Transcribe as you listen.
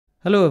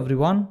Hello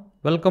everyone,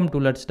 welcome to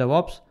Let's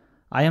DevOps.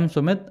 I am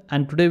Sumit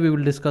and today we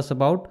will discuss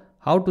about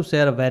how to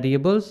share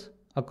variables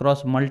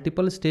across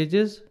multiple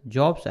stages,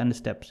 jobs and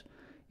steps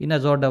in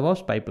Azure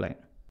DevOps pipeline.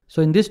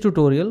 So in this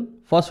tutorial,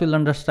 first we'll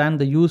understand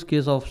the use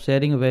case of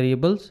sharing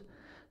variables.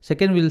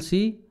 Second, we'll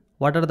see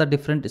what are the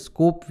different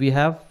scope we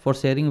have for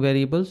sharing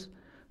variables.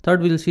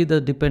 Third, we'll see the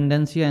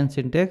dependency and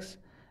syntax,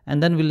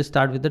 and then we'll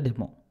start with the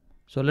demo.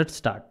 So let's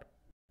start.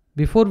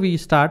 Before we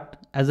start,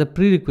 as a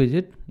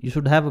prerequisite, you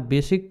should have a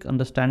basic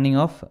understanding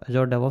of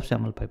Azure DevOps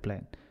YAML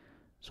pipeline.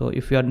 So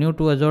if you are new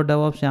to Azure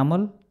DevOps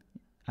YAML,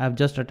 I have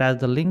just attached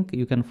the link,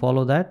 you can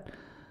follow that.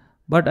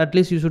 But at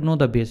least you should know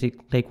the basic,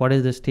 like what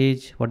is the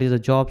stage, what is the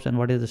jobs, and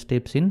what is the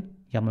steps in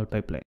YAML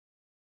pipeline.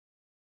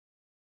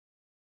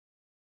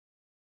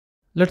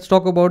 Let's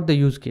talk about the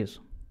use case.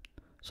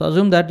 So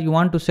assume that you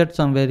want to set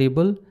some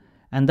variable,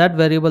 and that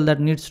variable that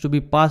needs to be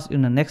passed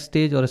in the next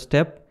stage or a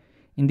step.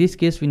 In this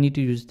case, we need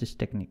to use this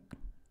technique.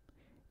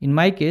 In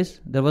my case,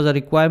 there was a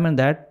requirement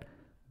that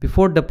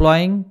before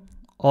deploying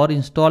or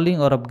installing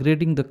or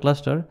upgrading the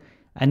cluster,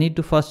 I need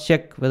to first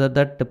check whether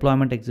that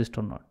deployment exists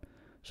or not.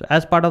 So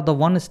as part of the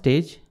one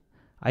stage,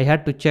 I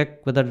had to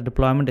check whether the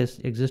deployment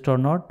exists or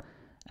not.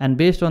 And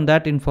based on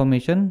that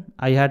information,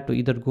 I had to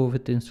either go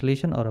with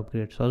installation or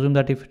upgrade. So assume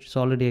that if it's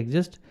already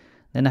exists,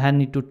 then I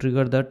need to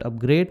trigger that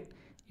upgrade.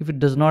 If it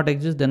does not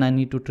exist, then I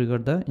need to trigger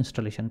the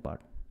installation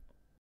part.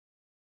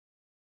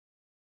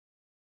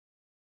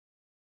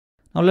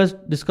 Now let's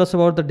discuss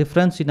about the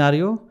different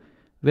scenario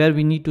where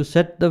we need to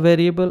set the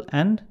variable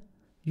and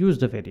use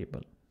the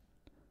variable.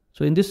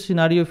 So in this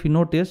scenario, if you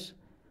notice,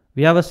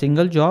 we have a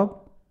single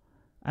job,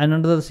 and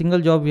under the single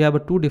job, we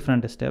have two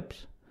different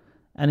steps.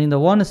 And in the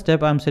one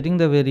step, I'm setting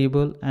the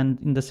variable, and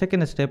in the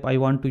second step, I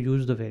want to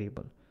use the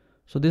variable.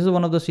 So this is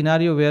one of the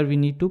scenario where we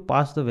need to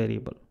pass the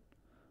variable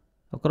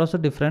across the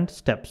different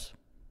steps.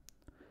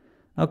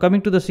 Now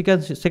coming to the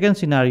second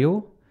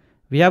scenario,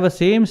 we have a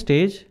same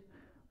stage,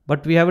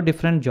 but we have a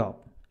different job.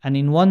 And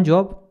in one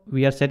job,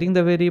 we are setting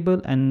the variable,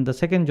 and in the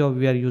second job,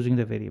 we are using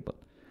the variable.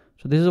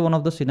 So this is one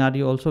of the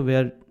scenario also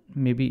where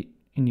maybe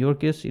in your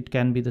case, it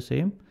can be the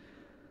same.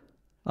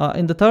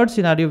 In the third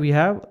scenario, we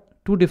have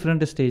two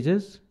different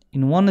stages.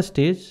 In one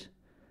stage,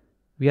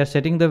 we are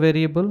setting the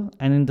variable,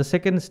 and in the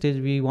second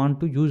stage, we want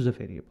to use the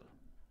variable.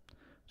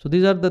 So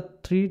these are the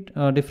three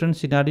different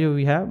scenario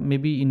we have.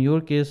 Maybe in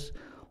your case,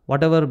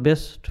 whatever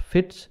best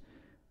fits,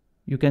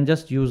 you can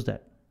just use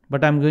that.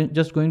 But I'm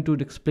just going to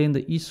explain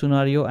each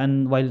scenario,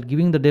 and while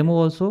giving the demo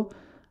also,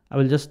 I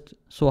will just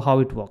show how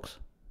it works.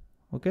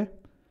 Okay.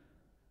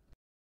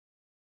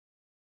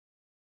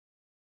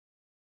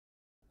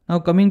 Now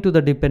coming to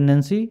the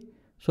dependency.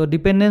 So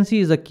dependency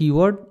is a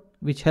keyword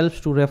which helps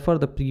to refer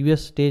the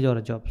previous stage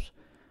or jobs.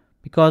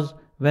 Because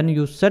when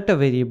you set a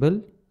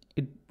variable,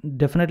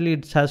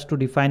 it has to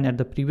define at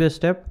the previous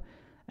step.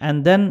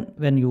 And then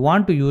when you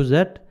want to use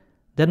that,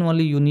 then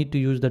only you need to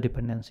use the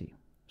dependency.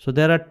 So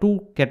there are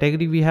two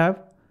categories we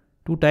have,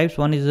 two types.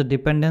 One is a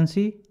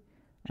dependency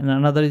and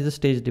another is a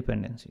stage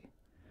dependency.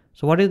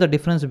 So what is the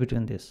difference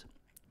between this?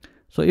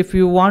 So if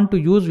you want to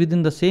use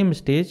within the same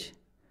stage,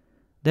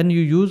 then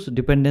you use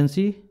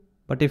dependency.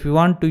 But if you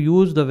want to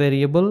use the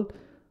variable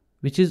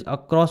which is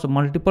across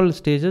multiple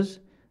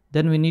stages,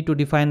 then we need to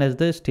define as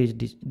the stage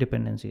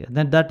dependency. And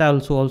then that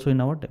also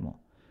in our demo.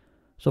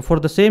 So for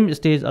the same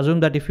stage,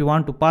 assume that if you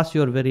want to pass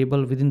your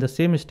variable within the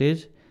same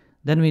stage,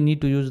 then we need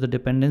to use the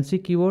dependency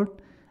keyword.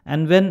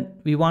 And when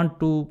we want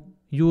to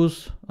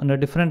use under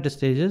different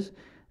stages,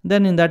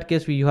 then in that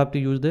case, you have to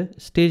use the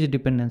stage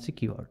dependency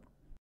keyword.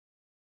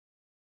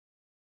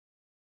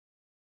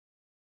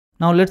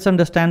 Now let's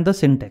understand the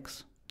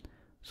syntax.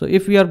 So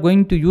if we are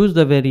going to use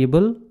the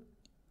variable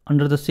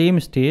under the same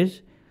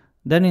stage,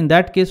 then in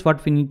that case,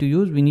 what we need to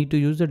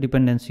use the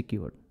dependency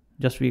keyword.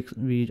 Just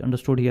we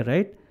understood here,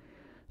 right?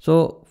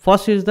 So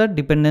first is the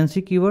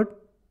dependency keyword.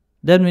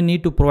 Then we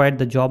need to provide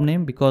the job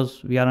name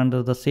because we are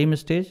under the same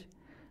stage.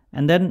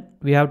 And then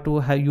we have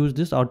to use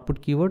this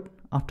output keyword.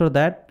 After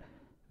that,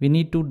 we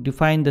need to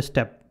define the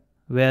step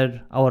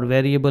where our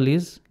variable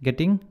is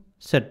getting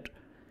set.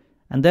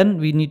 And then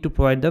we need to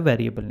provide the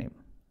variable name.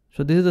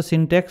 So this is the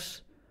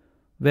syntax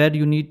where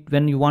you need,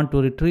 when you want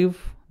to retrieve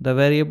the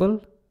variable,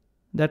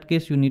 in that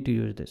case you need to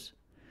use this.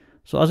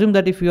 So assume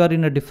that if you are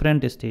in a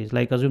different stage,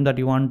 like assume that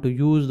you want to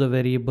use the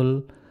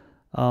variable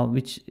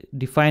which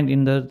defined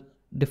in the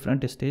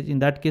different stage. In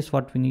that case,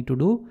 what we need to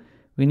do,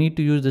 we need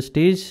to use the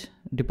stage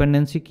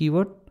dependency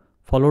keyword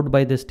followed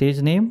by the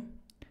stage name,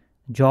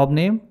 job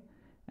name,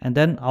 and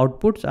then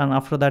outputs. And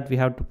after that, we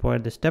have to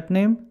provide the step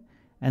name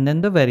and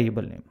then the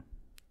variable name.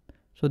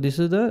 So this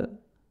is the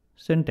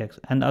syntax.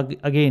 And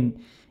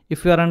again,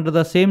 if you are under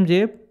the same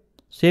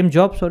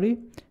job,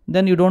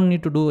 then you don't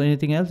need to do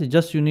anything else.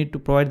 Just you need to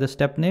provide the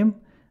step name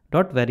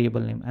dot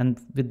variable name.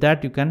 And with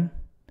that, you can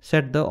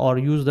set or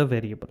use the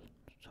variable.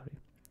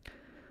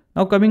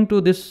 Now coming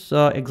to this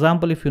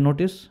example, if you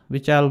notice,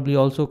 which I'll be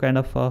also kind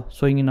of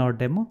showing in our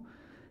demo.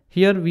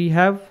 Here we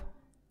have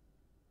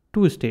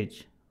two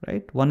stages,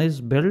 right? One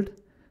is build,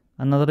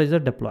 another is a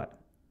deploy.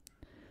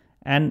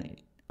 And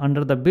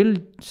under the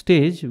build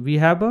stage, we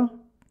have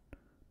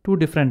two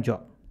different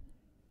job,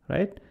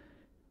 right?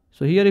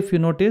 So here, if you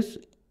notice,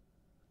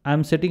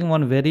 I'm setting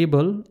one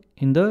variable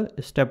in the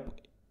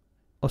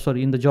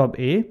in the job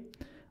A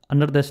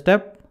under the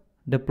step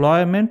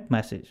deployment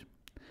message.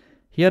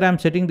 Here I'm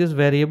setting this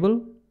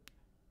variable.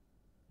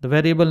 The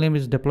variable name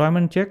is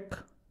deployment check,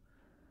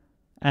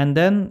 and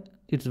then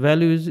its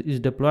value is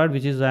deployed,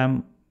 which is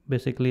I'm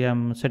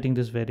setting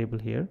this variable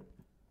here.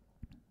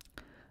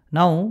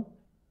 Now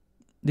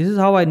this is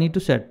how I need to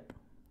set.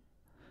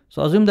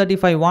 So assume that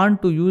if I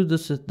want to use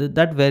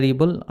that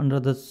variable under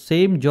the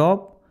same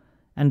job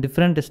and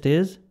different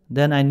stage,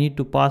 then I need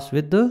to pass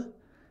with the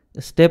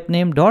step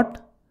name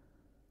dot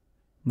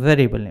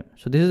variable name.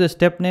 So this is the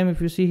step name,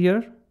 if you see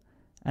here,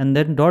 and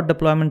then dot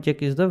deployment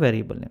check is the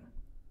variable name.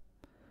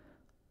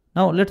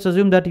 Now let's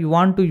assume that you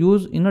want to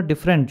use in a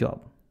different job.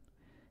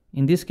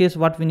 In this case,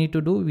 what we need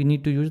to do, we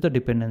need to use the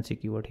dependency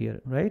keyword here,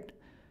 right?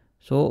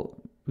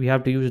 So we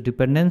have to use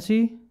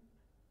dependency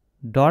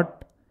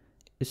dot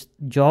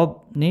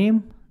job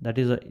name, that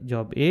is a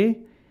job A,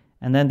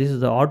 and then this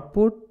is the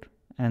output,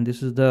 and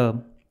this is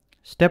the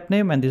step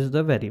name, and this is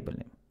the variable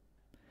name.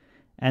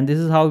 And this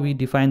is how we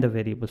define the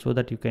variable so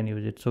that you can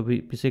use it. So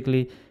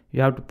you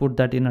have to put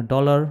that in a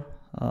dollar,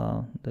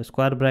 the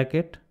square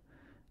bracket,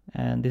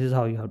 and this is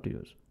how you have to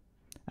use.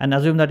 And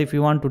assume that if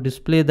you want to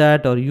display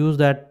that or use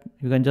that,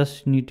 you can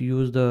just need to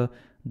use the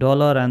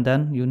dollar, and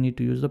then you need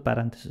to use the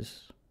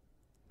parenthesis.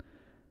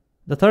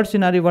 The third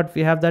scenario, what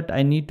we have, that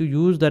I need to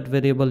use that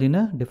variable in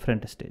a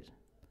different stage.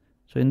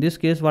 So in this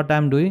case, what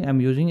I'm doing,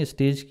 I'm using a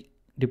stage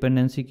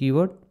dependency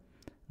keyword,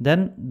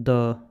 then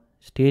the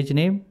stage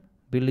name,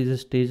 build is a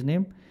stage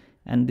name,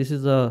 and this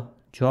is the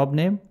job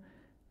name,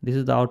 this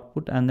is the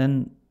output, and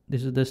then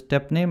this is the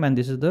step name, and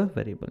this is the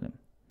variable name.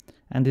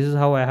 And this is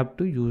how I have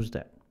to use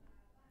that.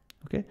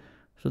 Okay,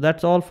 so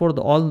that's all for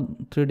all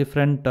three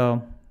different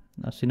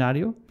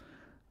scenario.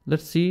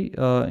 Let's see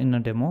in a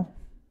demo.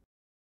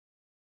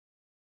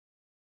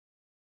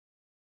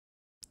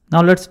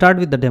 Now let's start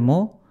with the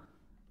demo.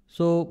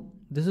 So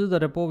this is the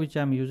repo which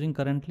I'm using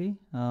currently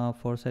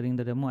for setting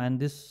the demo, and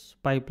this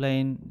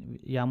pipeline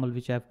YAML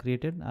which I've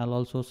created, I'll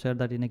also share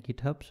that in a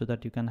GitHub so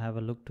that you can have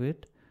a look to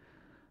it.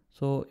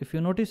 So if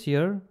you notice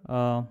here,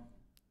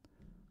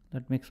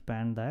 let me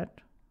expand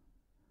that.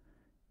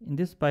 In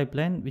this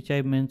pipeline which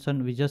I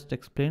mentioned, we just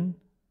explained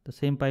the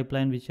same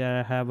pipeline which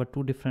I have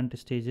two different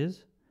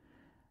stages,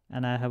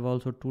 and I have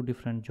also two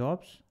different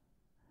jobs,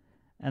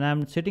 and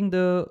I'm setting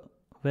the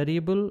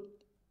variable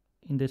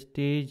in the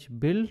stage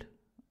build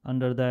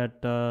under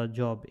that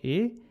job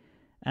A,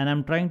 and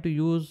I'm trying to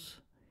use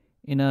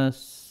in a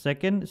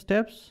second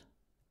steps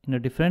in a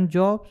different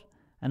jobs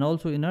and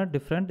also in a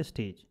different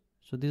stage.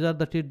 So these are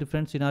the three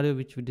different scenarios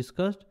which we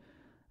discussed,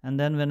 and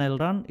then when I'll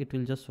run, it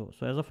will just show.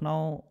 So as of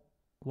now,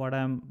 what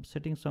I'm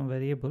setting some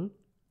variable,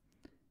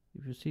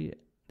 if you see,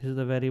 this is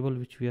the variable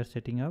which we are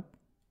setting up.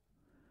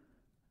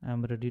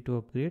 I'm ready to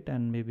upgrade,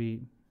 and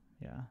maybe,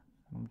 yeah,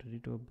 I'm ready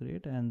to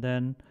upgrade. And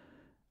then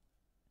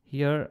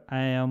here I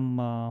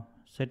am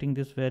setting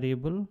this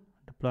variable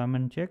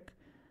deployment check,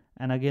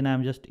 and again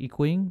I'm just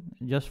echoing,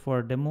 just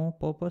for demo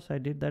purpose I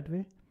did that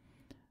way.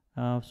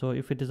 So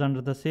if it is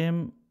under the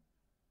same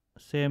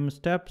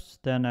steps,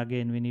 then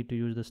again we need to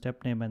use the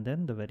step name and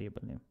then the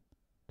variable name.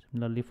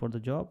 Similarly for the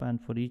job,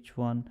 and for each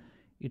one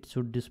it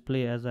should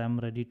display as I am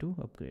ready to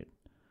upgrade.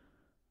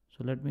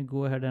 So let me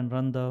go ahead and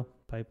run the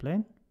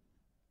pipeline.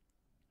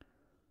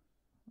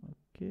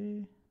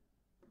 Okay.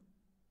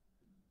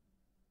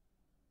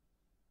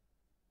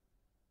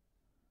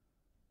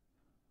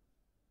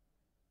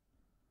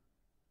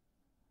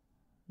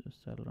 Just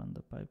I'll run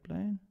the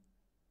pipeline.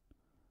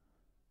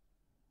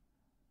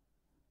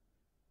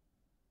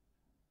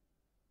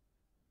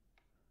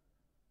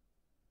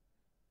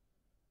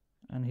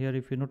 And here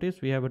if you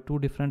notice, we have two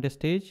different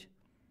stage,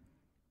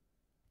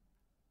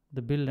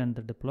 the build and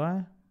the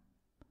deploy,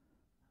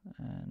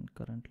 and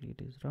currently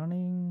it is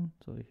running.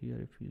 So here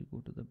if you go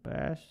to the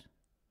bash,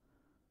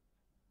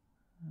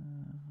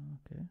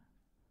 okay,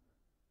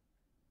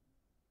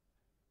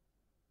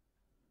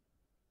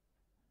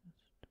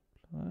 it's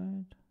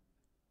deployed.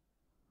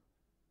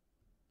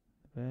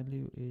 The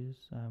value is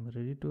I'm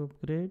ready to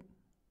upgrade,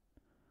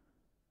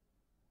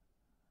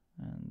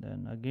 and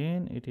then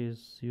again it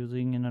is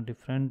using in a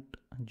different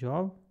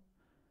job.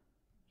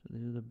 So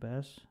this is the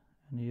bash,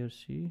 and here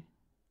see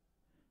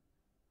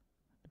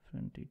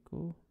different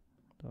echo.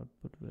 The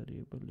output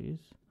variable is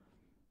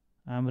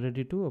I'm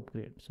ready to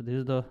upgrade. So this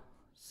is the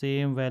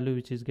same value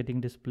which is getting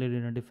displayed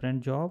in a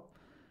different job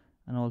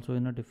and also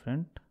in a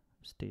different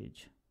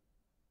stage.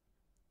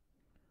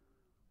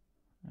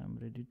 I'm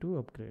ready to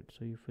upgrade.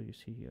 So if you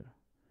see here,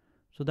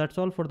 so that's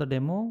all for the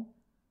demo.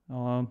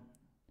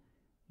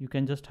 You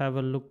can just have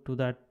a look to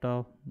that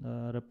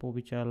repo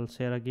which I'll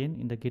share again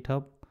in the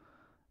GitHub,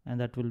 and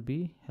that will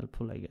be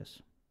helpful, I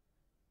guess.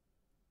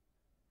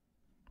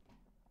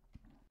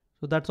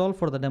 So that's all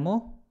for the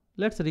demo.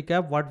 Let's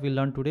recap what we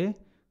learned today.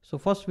 So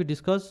first we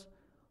discussed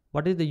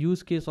what is the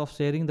use case of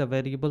sharing the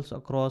variables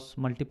across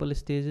multiple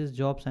stages,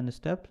 jobs and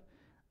steps.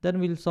 Then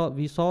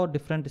we saw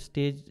different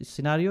stage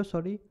scenario,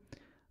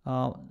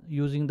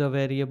 using the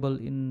variable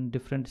in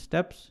different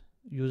steps,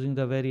 using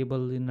the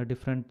variable in a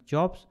different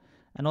jobs,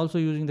 and also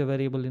using the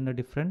variable in a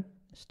different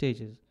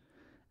stages.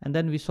 And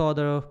then we saw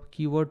the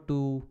keyword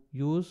to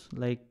use,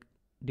 like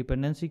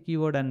dependency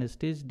keyword and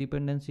stage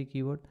dependency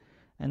keyword.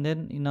 And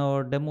then in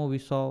our demo we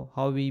saw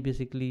how we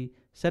basically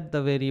set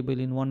the variable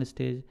in one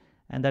stage,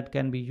 and that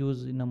can be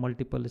used in a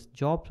multiple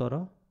jobs or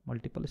a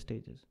multiple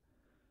stages.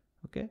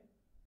 Okay,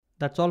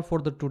 that's all for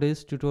the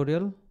today's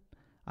tutorial.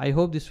 I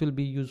hope this will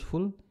be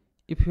useful.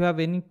 If you have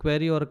any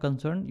query or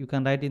concern, you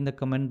can write in the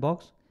comment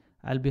box.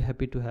 I'll be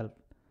happy to help.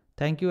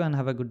 Thank you and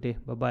have a good day.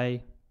 Bye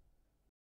bye.